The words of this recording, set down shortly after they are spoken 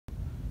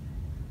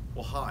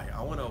Well, hi,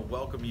 I want to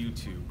welcome you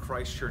to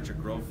Christ Church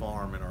at Grove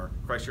Farm and our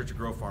Christ Church at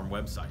Grove Farm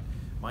website.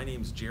 My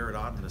name is Jared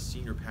Ott. I'm the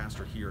senior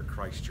pastor here at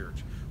Christ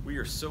Church. We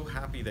are so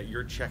happy that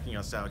you're checking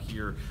us out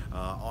here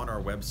on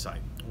our website.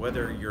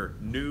 Whether you're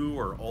new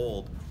or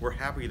old, we're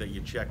happy that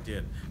you checked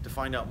in to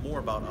find out more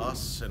about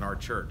us and our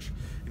church.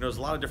 You know, there's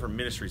a lot of different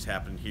ministries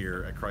happening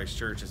here at Christ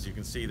Church. As you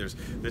can see, this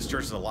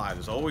church is alive.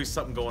 There's always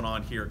something going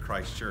on here at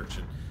Christ Church.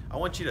 And I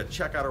want you to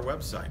check out our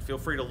website. Feel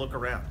free to look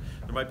around.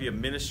 There might be a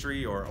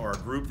ministry or a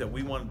group that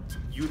we want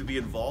you to be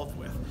involved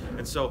with.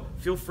 And so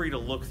feel free to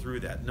look through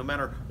that. No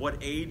matter what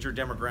age or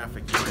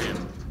demographic you're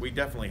in, we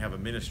definitely have a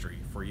ministry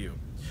for you.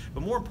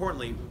 But more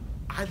importantly,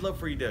 I'd love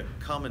for you to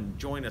come and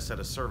join us at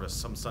a service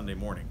some Sunday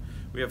morning.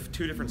 We have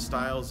two different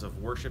styles of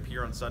worship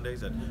here on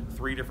Sundays at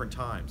three different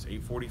times,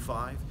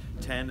 8:45,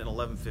 10, and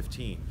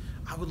 11:15.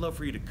 I would love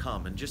for you to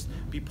come and just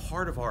be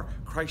part of our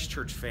Christ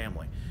Church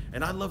family.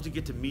 And I'd love to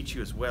get to meet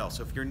you as well.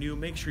 So if you're new,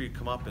 make sure you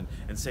come up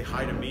and say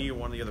hi to me or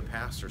one of the other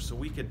pastors so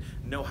we can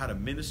know how to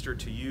minister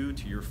to you,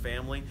 to your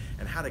family,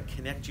 and how to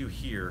connect you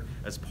here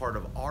as part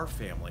of our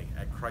family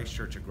at Christ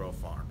Church at Grove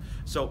Farm.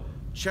 So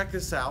check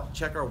this out.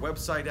 Check our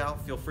website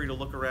out. Feel free to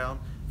look around.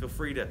 Feel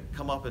free to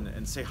come up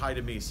and say hi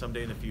to me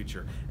someday in the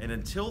future. And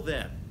until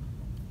then,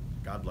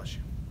 God bless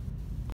you.